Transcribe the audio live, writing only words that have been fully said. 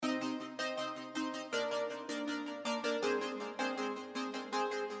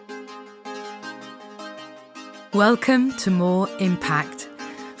Welcome to More Impact.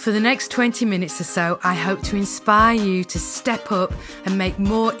 For the next 20 minutes or so, I hope to inspire you to step up and make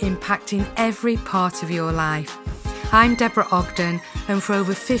more impact in every part of your life. I'm Deborah Ogden, and for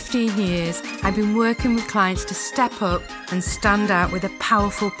over 15 years, I've been working with clients to step up and stand out with a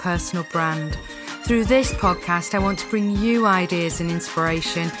powerful personal brand. Through this podcast, I want to bring you ideas and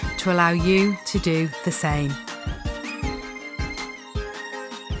inspiration to allow you to do the same.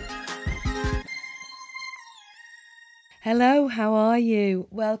 Hello, how are you?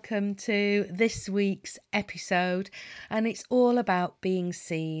 Welcome to this week's episode, and it's all about being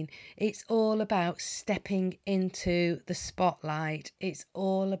seen. It's all about stepping into the spotlight. It's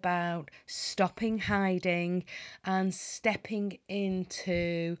all about stopping hiding and stepping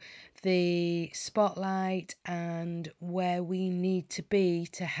into the spotlight and where we need to be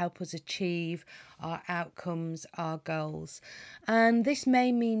to help us achieve our outcomes, our goals. And this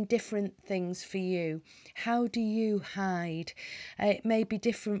may mean different things for you. How do you hide? It may be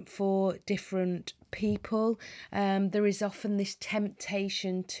different for different people. There is often this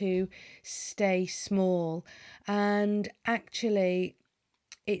temptation to stay small, and actually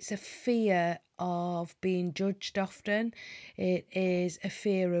it's a fear of being judged often. It is a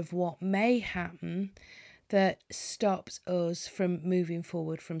fear of what may happen that stops us from moving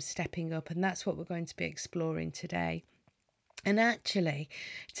forward, from stepping up. And that's what we're going to be exploring today. And actually,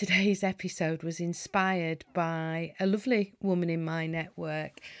 today's episode was inspired by a lovely woman in my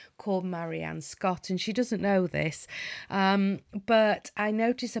network called Marianne Scott, and she doesn't know this, but I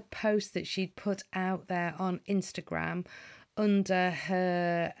noticed a post that she'd put out there on Instagram under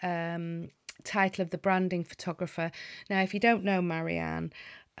her title of The Branding Photographer. Now, if you don't know Marianne,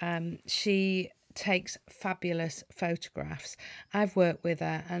 she takes fabulous photographs. I've worked with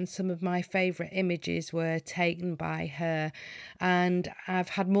her, and some of my favourite images were taken by her, and I've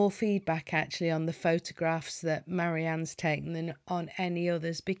had more feedback actually on the photographs that Marianne's taken than on any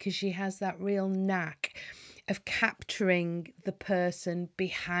others, because she has that real knack of capturing the person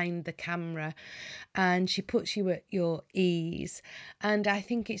behind the camera, and she puts you at your ease. And I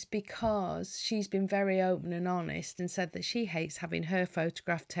think it's because she's been very open and honest and said that she hates having her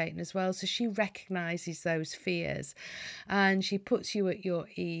photograph taken as well, so she recognises those fears and she puts you at your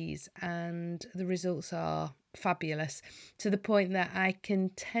ease, and the results are fabulous, to the point that I can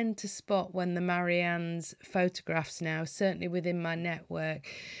tend to spot when the Marianne's photographs now, certainly within my network,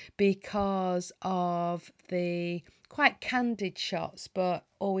 because of the quite candid shots, but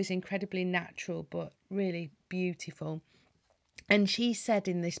always incredibly natural, but really beautiful. And she said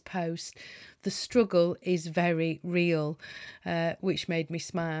in this post, the struggle is very real, which made me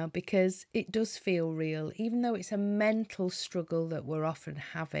smile, because it does feel real. Even though it's a mental struggle that we're often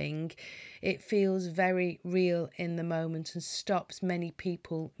having, it feels very real in the moment and stops many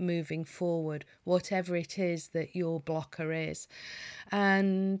people moving forward, whatever it is that your blocker is.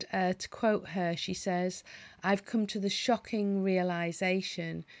 And to quote her, she says, "I've come to the shocking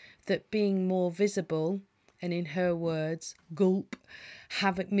realisation that being more visible," and in her words, gulp,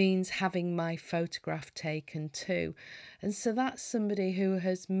 means having my photograph taken too. And so that's somebody who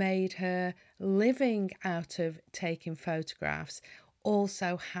has made her living out of taking photographs,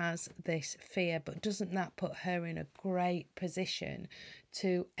 also has this fear, but doesn't that put her in a great position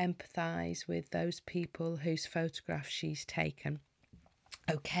to empathise with those people whose photographs she's taken?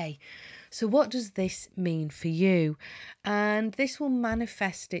 Okay, so what does this mean for you? And this will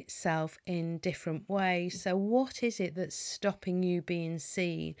manifest itself in different ways. So what is it that's stopping you being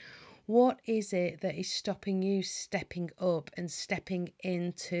seen? What is it that is stopping you stepping up and stepping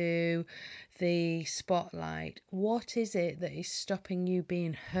into the spotlight? What is it that is stopping you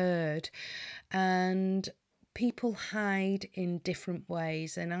being heard? And people hide in different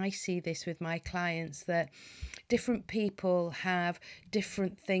ways, and I see this with my clients, that different people have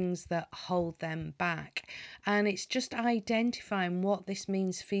different things that hold them back, and it's just identifying what this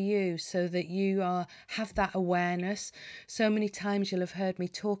means for you so that you have that awareness. So many times you'll have heard me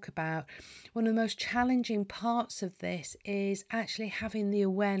talk about one of the most challenging parts of this is actually having the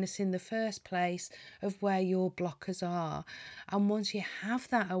awareness in the first place of where your blockers are. And once you have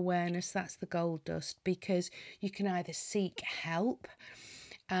that awareness, that's the gold dust, because you can either seek help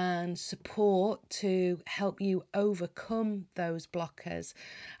and support to help you overcome those blockers.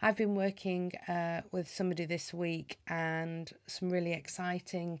 I've been working with somebody this week, and some really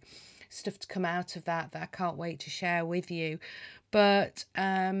exciting stuff to come out of that I can't wait to share with you. But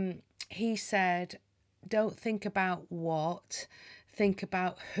he said, don't think about what, think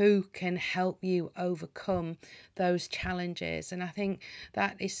about who can help you overcome those challenges. And I think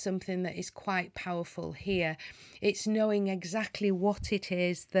that is something that is quite powerful here. It's knowing exactly what it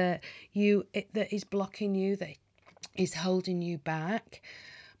is that that is blocking you, that is holding you back.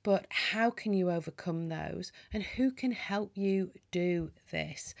 But how can you overcome those, and who can help you do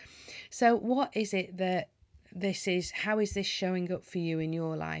this? So what is it that this is? How is this showing up for you in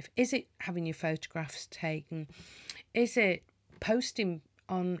your life? Is it having your photographs taken? Is it posting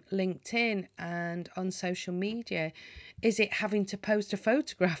on LinkedIn and on social media? Is it having to post a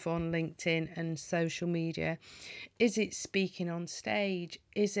photograph on LinkedIn and social media? Is it speaking on stage?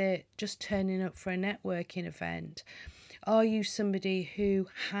 Is it just turning up for a networking event? Are you somebody who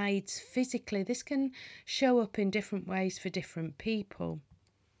hides physically? This can show up in different ways for different people.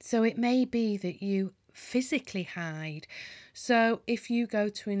 So it may be that you physically hide. So if you go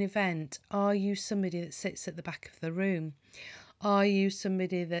to an event, are you somebody that sits at the back of the room? Are you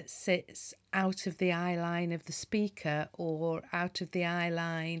somebody that sits out of the eye line of the speaker or out of the eye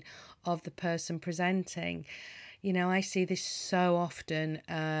line of the person presenting? You know, I see this so often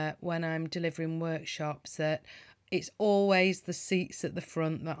when I'm delivering workshops, that it's always the seats at the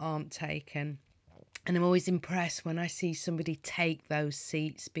front that aren't taken. And I'm always impressed when I see somebody take those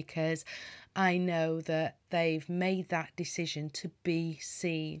seats, because I know that they've made that decision to be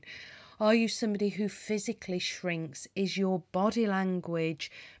seen. Are you somebody who physically shrinks? Is your body language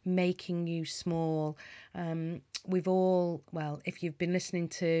making you small? We've all, well, if you've been listening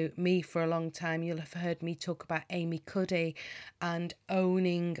to me for a long time, you'll have heard me talk about Amy Cuddy and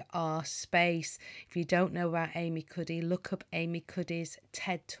owning our space. If you don't know about Amy Cuddy, look up Amy Cuddy's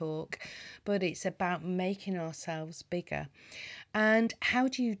TED Talk. But it's about making ourselves bigger. And how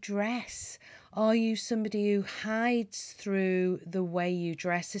do you dress? Are you somebody who hides through the way you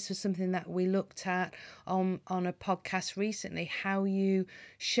dress? This was something that we looked at on a podcast recently, how you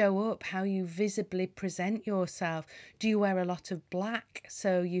show up, how you visibly present yourself. Do you wear a lot of black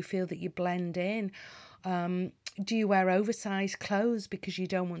so you feel that you blend in? Do you wear oversized clothes because you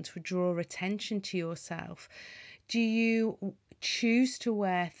don't want to draw attention to yourself? Do you choose to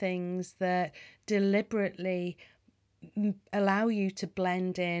wear things that deliberately allow you to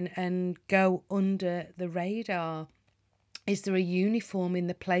blend in and go under the radar? Is there a uniform in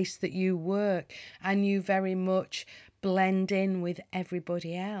the place that you work and you very much blend in with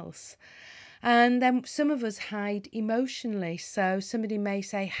everybody else? And then some of us hide emotionally. So somebody may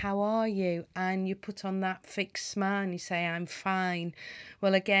say, "How are you?" And you put on that fixed smile and you say, "I'm fine."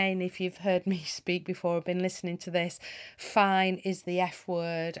 Well, again, if you've heard me speak before or been listening to this, fine is the F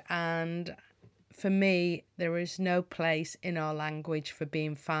word. And for me, there is no place in our language for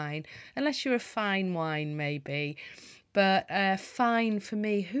being fine, unless you're a fine wine, maybe. But fine for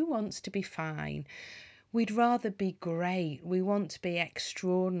me, who wants to be fine? We'd rather be great. We want to be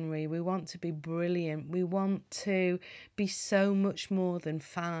extraordinary. We want to be brilliant. We want to be so much more than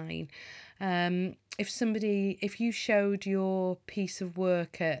fine. If you showed your piece of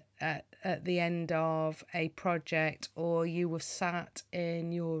work at the end of a project, or you were sat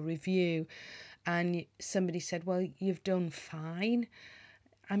in your review and somebody said, "Well, you've done fine,"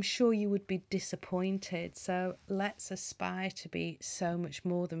 I'm sure you would be disappointed. So let's aspire to be so much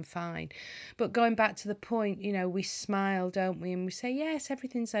more than fine. But going back to the point, you know, we smile, don't we? And we say, "Yes,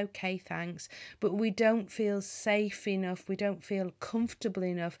 everything's okay, thanks." But we don't feel safe enough. We don't feel comfortable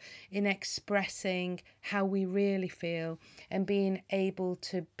enough in expressing how we really feel and being able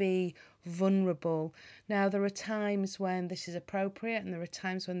to be vulnerable. Now, there are times when this is appropriate and there are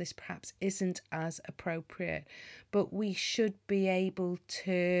times when this perhaps isn't as appropriate, but we should be able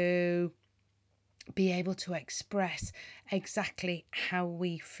to express exactly how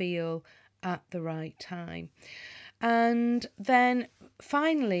we feel at the right time. And then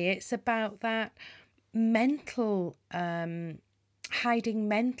finally, it's about that mental hiding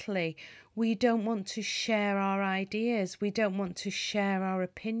mentally. We don't want to share our ideas. We don't want to share our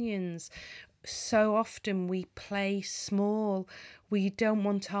opinions. So often we play small. We don't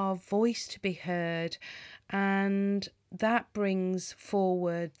want our voice to be heard. And that brings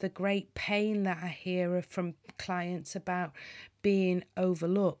forward the great pain that I hear from clients about being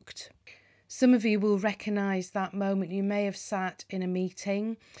overlooked. Some of you will recognise that moment. You may have sat in a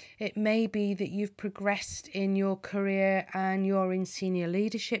meeting. It may be that you've progressed in your career and you're in senior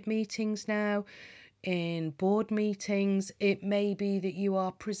leadership meetings now, in board meetings. It may be that you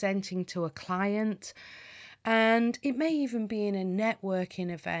are presenting to a client, and it may even be in a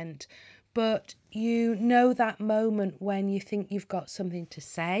networking event. But you know that moment when you think you've got something to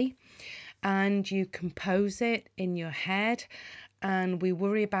say and you compose it in your head, and we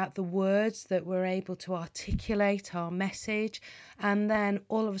worry about the words that we're able to articulate our message, and then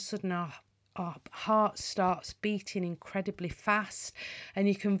all of a sudden our heart starts beating incredibly fast, and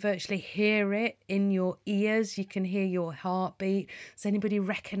you can virtually hear it in your ears. You can hear your heartbeat. Does anybody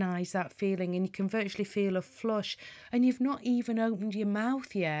recognize that feeling? And you can virtually feel a flush, and you've not even opened your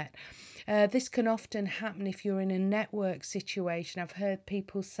mouth yet. This can often happen if you're in a network situation. I've heard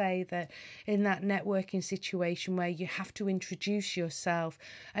people say that in that networking situation where you have to introduce yourself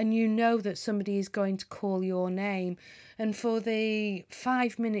and you know that somebody is going to call your name, and for the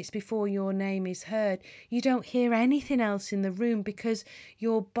 5 minutes before your name is heard, you don't hear anything else in the room because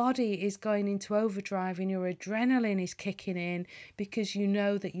your body is going into overdrive and your adrenaline is kicking in because you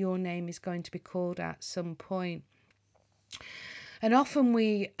know that your name is going to be called at some point. And often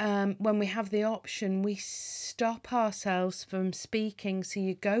when we have the option, we stop ourselves from speaking. So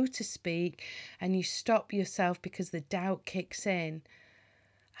you go to speak and you stop yourself because the doubt kicks in.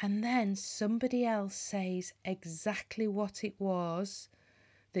 And then somebody else says exactly what it was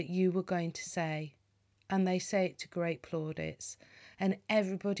that you were going to say. And they say it to great plaudits. And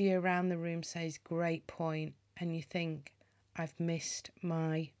everybody around the room says, great point. And you think, I've missed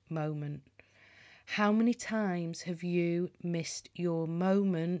my moment. How many times have you missed your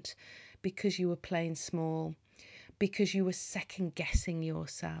moment because you were playing small, because you were second guessing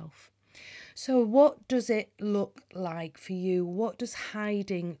yourself? So what does it look like for you? What does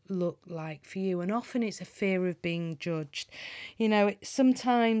hiding look like for you? And often it's a fear of being judged.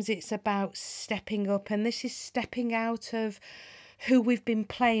 Sometimes it's about stepping up, and this is stepping out of who we've been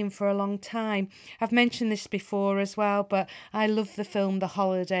playing for a long time. I've mentioned this before as well, but I love the film The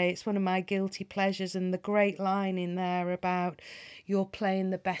Holiday. It's one of my guilty pleasures, and the great line in there about you're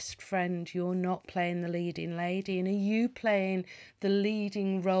playing the best friend, you're not playing the leading lady. And are you playing the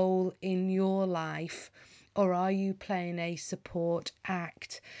leading role in your life, or are you playing a support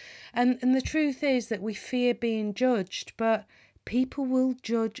act? And the truth is that we fear being judged, but people will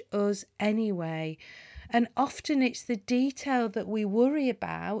judge us anyway. And often it's the detail that we worry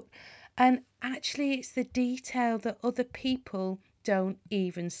about, and actually it's the detail that other people don't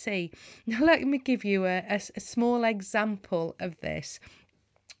even see. Now let me give you a small example of this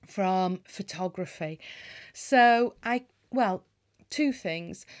from photography. So two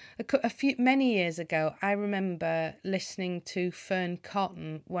things. Many years ago, I remember listening to Fern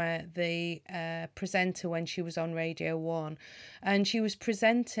Cotton, where the presenter, when she was on Radio 1, and she was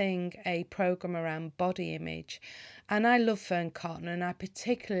presenting a program around body image. And I love Fern Cotton, and I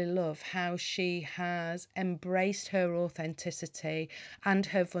particularly love how she has embraced her authenticity and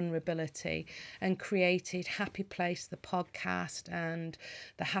her vulnerability and created Happy Place, the podcast, and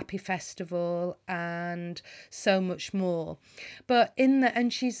the Happy Festival, and so much more.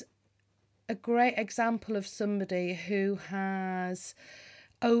 And she's a great example of somebody who has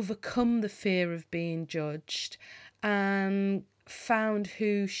overcome the fear of being judged and found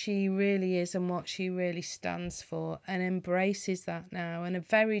who she really is and what she really stands for, and embraces that now, and a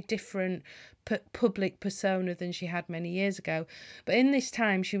very different public persona than she had many years ago. But in this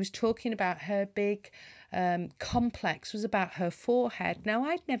time, she was talking about her big complex was about her forehead. Now,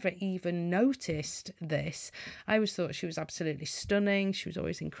 I'd never even noticed this. I always thought she was absolutely stunning. She was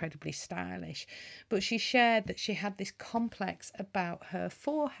always incredibly stylish. But she shared that she had this complex about her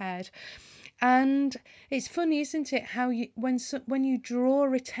forehead. And it's funny, isn't it, how when you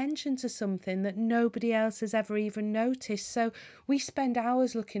draw attention to something that nobody else has ever even noticed. So we spend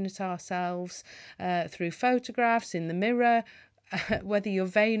hours looking at ourselves through photographs, in the mirror, whether you're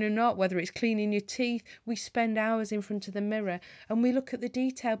vain or not, whether it's cleaning your teeth. We spend hours in front of the mirror and we look at the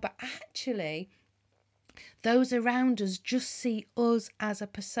detail, but actually those around us just see us as a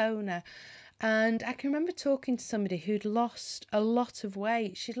persona. And I can remember talking to somebody who'd lost a lot of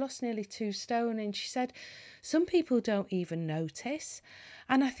weight. She'd lost nearly 2 stone, and she said some people don't even notice.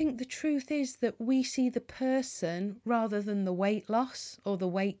 And I think the truth is that we see the person rather than the weight loss or the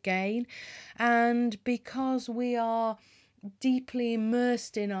weight gain. And because we are deeply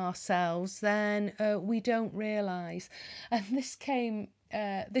immersed in ourselves, then we don't realise. And this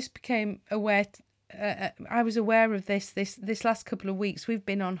became aware. I was aware of this last couple of weeks. We've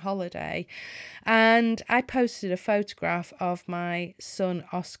been on holiday, and I posted a photograph of my son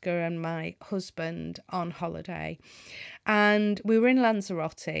Oscar and my husband on holiday, and we were in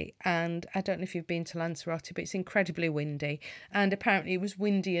Lanzarote. And I don't know if you've been to Lanzarote, but it's incredibly windy, and apparently it was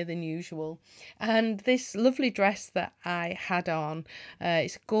windier than usual. And this lovely dress that I had on,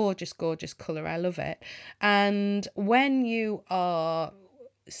 it's a gorgeous colour. I love it. And when you are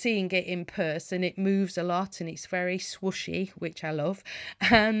seeing it in person, it moves a lot and it's very swooshy, which I love.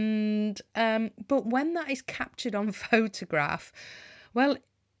 And but when that is captured on photograph, well,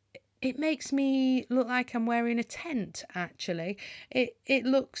 it makes me look like I'm wearing a tent, actually. It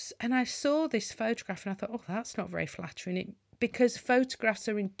looks, and I saw this photograph and I thought, oh, that's not very flattering. Because photographs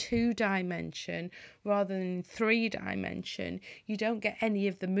are in 2 dimension rather than in 3 dimension, you don't get any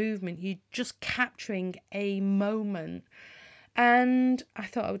of the movement. You're just capturing a moment. And I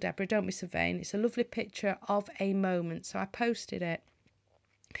thought, oh, Deborah, don't be so vain. It's a lovely picture of a moment. So I posted it.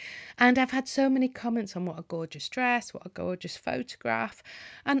 And I've had so many comments on what a gorgeous dress, what a gorgeous photograph,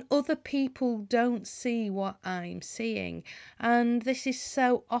 and other people don't see what I'm seeing. And this is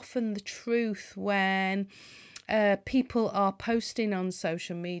so often the truth when people are posting on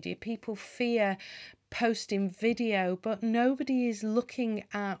social media. People fear posting video, but nobody is looking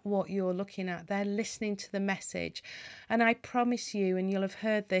at what you're looking at. They're listening to the message. And I promise you, and you'll have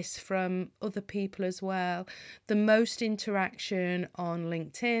heard this from other people as well, the most interaction on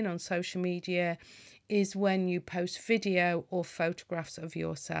LinkedIn, on social media, is when you post video or photographs of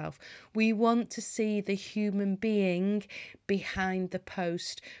yourself. We want to see the human being behind the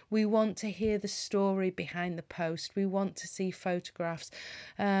post. We want to hear the story behind the post. We want to see photographs.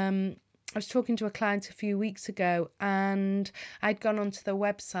 I was talking to a client a few weeks ago and I'd gone onto the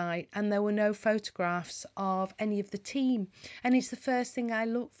website and there were no photographs of any of the team. And it's the first thing I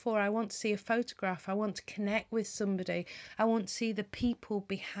look for. I want to see a photograph. I want to connect with somebody. I want to see the people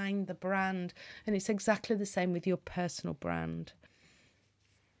behind the brand. And it's exactly the same with your personal brand.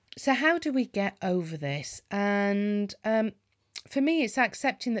 So how do we get over this? And for me, it's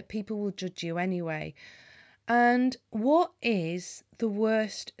accepting that people will judge you anyway. And what is the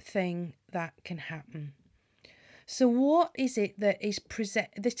worst thing that can happen? So what is it that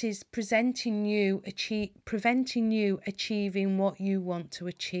is preventing you achieving what you want to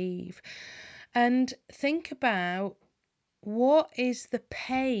achieve? And think about, what is the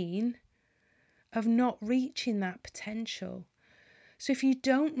pain of not reaching that potential? So if you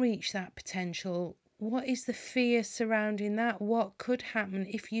don't reach that potential, what is the fear surrounding that? What could happen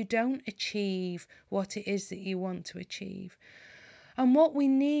if you don't achieve what it is that you want to achieve? And what we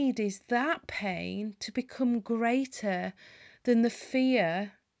need is that pain to become greater than the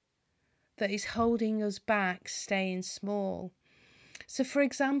fear that is holding us back, staying small. So, for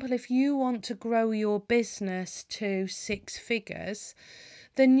example, if you want to grow your business to 6 figures,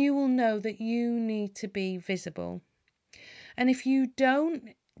 then you will know that you need to be visible. And if you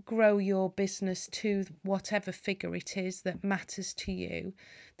don't grow your business to whatever figure it is that matters to you,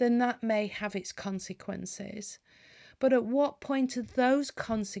 then that may have its consequences. But at what point are those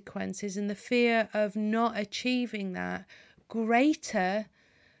consequences and the fear of not achieving that greater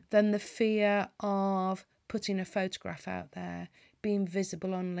than the fear of putting a photograph out there, being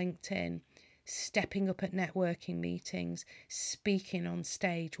visible on LinkedIn, stepping up at networking meetings, speaking on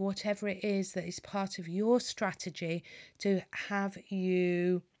stage, whatever it is that is part of your strategy to have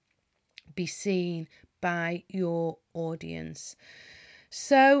you be seen by your audience?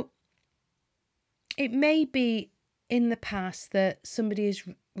 So it may be in the past that somebody has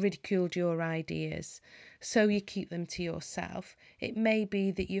ridiculed your ideas, so you keep them to yourself. It may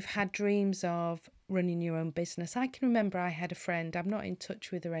be that you've had dreams of running your own business. I can remember I had a friend, I'm not in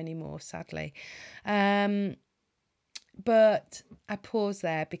touch with her anymore, sadly. But I pause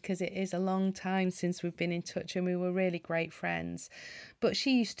there because it is a long time since we've been in touch and we were really great friends. But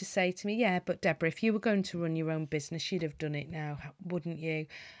she used to say to me, yeah, but Deborah, if you were going to run your own business, you'd have done it now, wouldn't you?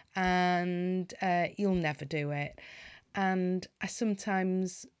 And you'll never do it. And I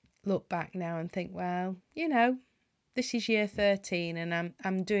sometimes look back now and think, well, this is year 13 and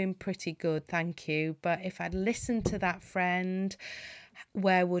I'm doing pretty good, thank you. But if I'd listened to that friend,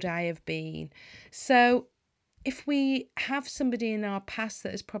 where would I have been? So if we have somebody in our past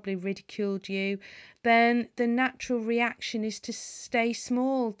that has probably ridiculed you, then the natural reaction is to stay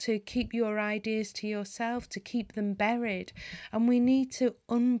small, to keep your ideas to yourself, to keep them buried. And we need to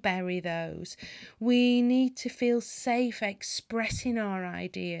unbury those. We need to feel safe expressing our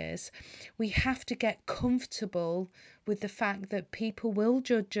ideas. We have to get comfortable with the fact that people will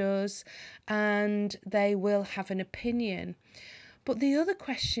judge us and they will have an opinion. But the other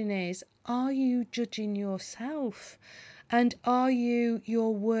question is, are you judging yourself? And are you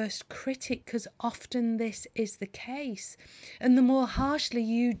your worst critic? Because often this is the case. And the more harshly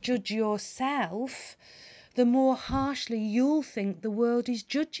you judge yourself, the more harshly you'll think the world is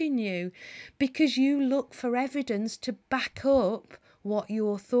judging you, because you look for evidence to back up what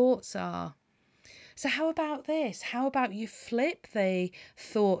your thoughts are. So how about this? How about you flip the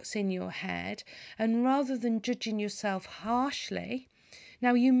thoughts in your head, and rather than judging yourself harshly,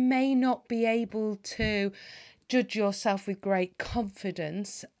 Now, you may not be able to judge yourself with great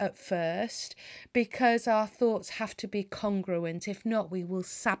confidence at first, because our thoughts have to be congruent. If not, we will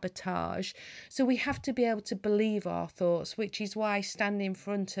sabotage. So we have to be able to believe our thoughts, which is why stand in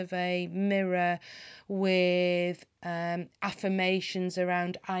front of a mirror with affirmations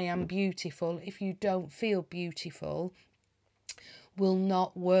around I am beautiful, if you don't feel beautiful, will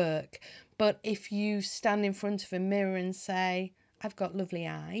not work. But if you stand in front of a mirror and say, I've got lovely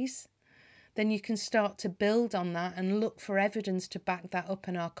eyes, then you can start to build on that and look for evidence to back that up,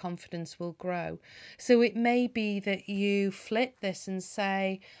 and our confidence will grow. So it may be that you flip this and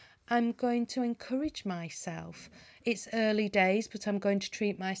say, I'm going to encourage myself. It's early days, but I'm going to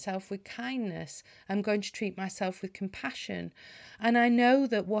treat myself with kindness. I'm going to treat myself with compassion. And I know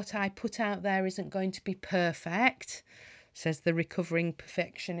that what I put out there isn't going to be perfect, says the recovering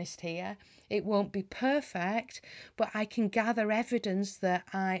perfectionist here. It won't be perfect, but I can gather evidence that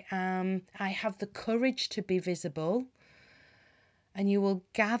I have the courage to be visible. And you will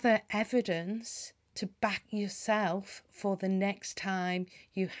gather evidence to back yourself for the next time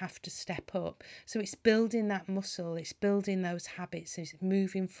you have to step up. So it's building that muscle, it's building those habits, it's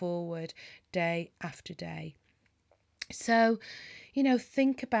moving forward day after day. So,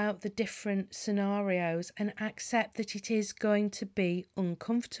 think about the different scenarios and accept that it is going to be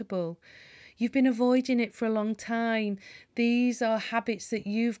uncomfortable. You've been avoiding it for a long time. These are habits that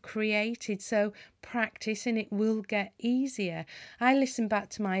you've created, so practice and it will get easier. I listen back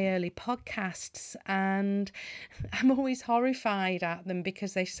to my early podcasts and I'm always horrified at them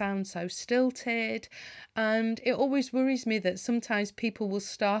because they sound so stilted, and it always worries me that sometimes people will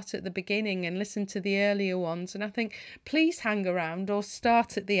start at the beginning and listen to the earlier ones, and I think, please hang around or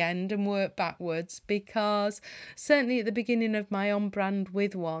start at the end and work backwards, because certainly at the beginning of my On Brand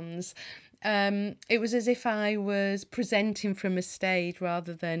With ones, it was as if I was presenting from a stage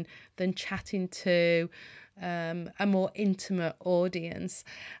rather than chatting to a more intimate audience.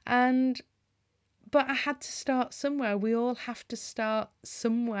 But I had to start somewhere. We all have to start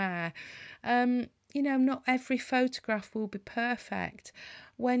somewhere. Not every photograph will be perfect.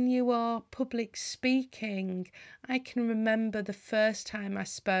 When you are public speaking, I can remember the first time I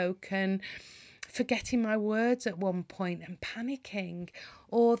spoke and forgetting my words at one point and panicking,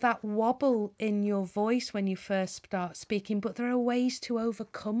 or that wobble in your voice when you first start speaking. But there are ways to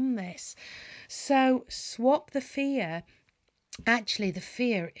overcome this. So swap the fear. Actually, the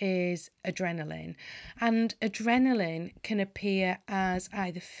fear is adrenaline, and adrenaline can appear as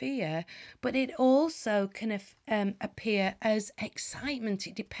either fear, but it also can appear as excitement.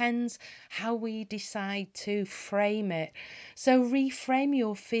 It depends how we decide to frame it. So reframe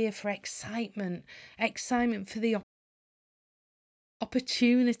your fear for excitement for the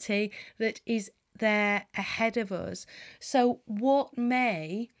opportunity that is there ahead of us. So what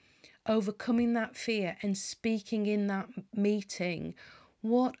may overcoming that fear and speaking in that meeting,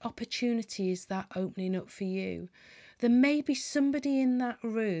 what opportunity is that opening up for you? There may be somebody in that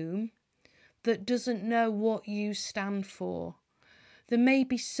room that doesn't know what you stand for. There may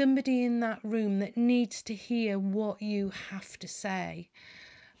be somebody in that room that needs to hear what you have to say.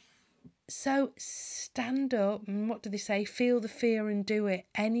 So stand up, and what do they say? Feel the fear and do it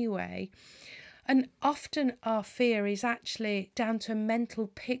anyway. And often our fear is actually down to a mental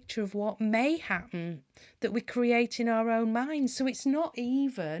picture of what may happen that we create in our own minds. So it's not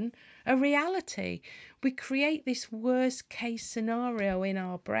even a reality. We create this worst case scenario in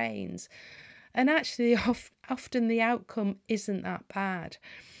our brains. And actually, often the outcome isn't that bad.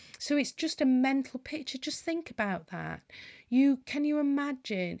 So it's just a mental picture. Just think about that. Can you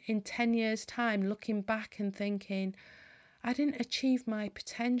imagine in 10 years' time looking back and thinking, I didn't achieve my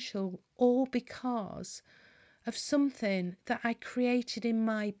potential all because of something that I created in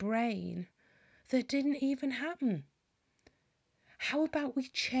my brain that didn't even happen? How about we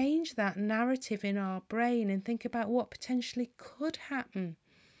change that narrative in our brain and think about what potentially could happen?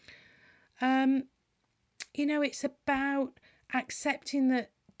 It's about accepting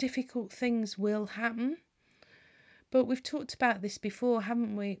that difficult things will happen. But we've talked about this before,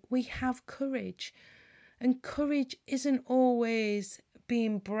 haven't we? We have courage. And courage isn't always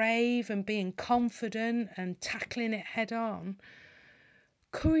being brave and being confident and tackling it head on.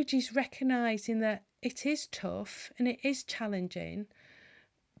 Courage is recognising that it is tough and it is challenging,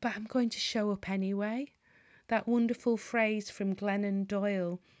 but I'm going to show up anyway. That wonderful phrase from Glennon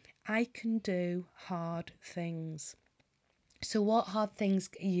Doyle, I can do hard things. So what hard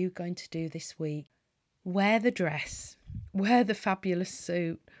things are you going to do this week? Wear the dress, wear the fabulous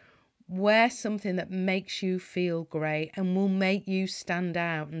suit, Wear something that makes you feel great and will make you stand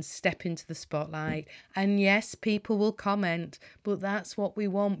out and step into the spotlight. And yes, people will comment, but that's what we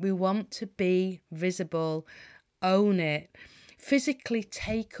want. We want to be visible. Own it. Physically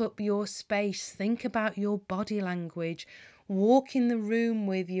take up your space. Think about your body language. Walk in the room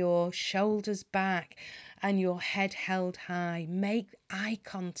with your shoulders back and your head held high. Make eye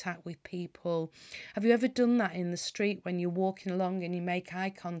contact with people. Have you ever done that in the street when you're walking along and you make eye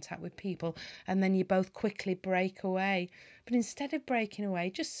contact with people and then you both quickly break away? But instead of breaking away,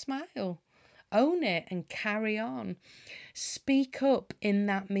 just smile. Own it and carry on. Speak up in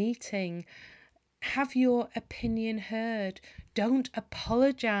that meeting. Have your opinion heard. Don't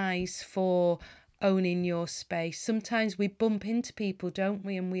apologise for owning your space. Sometimes we bump into people, don't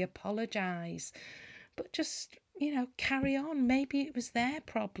we, and we apologise. But just, carry on. Maybe it was their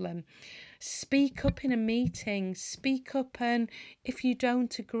problem. Speak up in a meeting. Speak up, and if you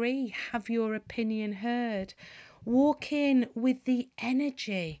don't agree, have your opinion heard. Walk in with the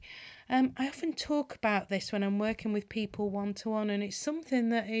energy. I often talk about this when I'm working with people one-to-one, and it's something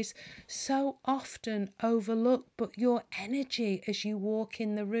that is so often overlooked, but your energy as you walk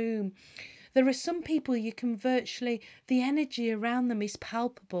in the room. There are some people you can the energy around them is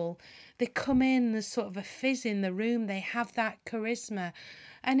palpable. They come in, there's sort of a fizz in the room, they have that charisma.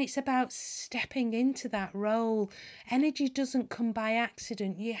 And it's about stepping into that role. Energy doesn't come by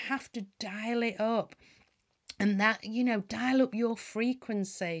accident. You have to dial it up. And that, dial up your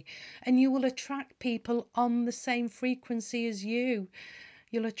frequency and you will attract people on the same frequency as you.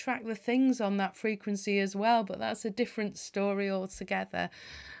 You'll attract the things on that frequency as well, but that's a different story altogether.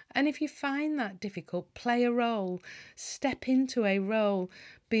 And if you find that difficult, play a role, step into a role.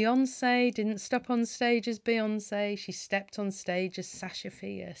 Beyonce didn't stop on stage as Beyonce, she stepped on stage as Sasha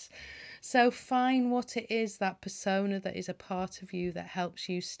Fierce. So find what it is, that persona that is a part of you that helps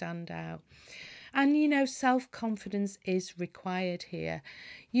you stand out. And self-confidence is required here.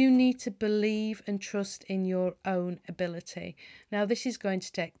 You need to believe and trust in your own ability. Now, this is going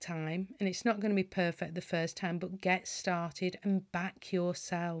to take time and it's not going to be perfect the first time, but get started and back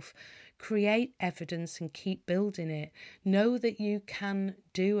yourself. Create evidence and keep building it. Know that you can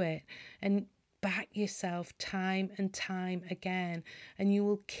do it and back yourself time and time again, and you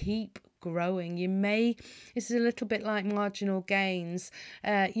will keep growing. This is a little bit like marginal gains.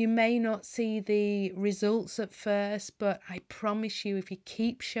 You may not see the results at first, but I promise you, if you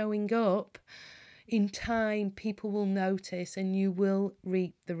keep showing up, in time, people will notice and you will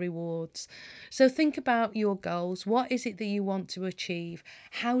reap the rewards. So think about your goals. What is it that you want to achieve?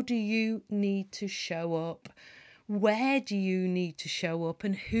 How do you need to show up? Where do you need to show up,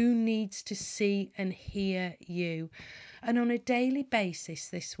 and who needs to see and hear you? And on a daily basis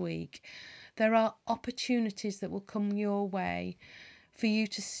this week, there are opportunities that will come your way for you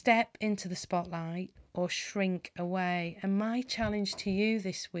to step into the spotlight or shrink away. And my challenge to you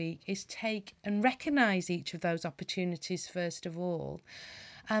this week is take and recognise each of those opportunities first of all,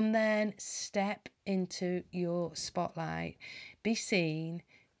 and then step into your spotlight. Be seen,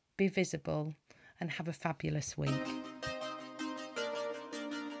 be visible, and have a fabulous week.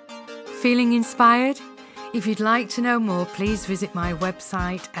 Feeling inspired? If you'd like to know more, please visit my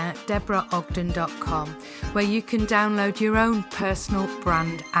website at deborahogden.com, where you can download your own personal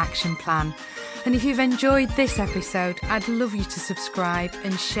brand action plan. And if you've enjoyed this episode, I'd love you to subscribe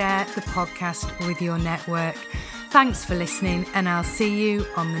and share the podcast with your network. Thanks for listening, and I'll see you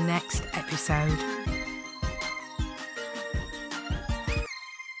on the next episode.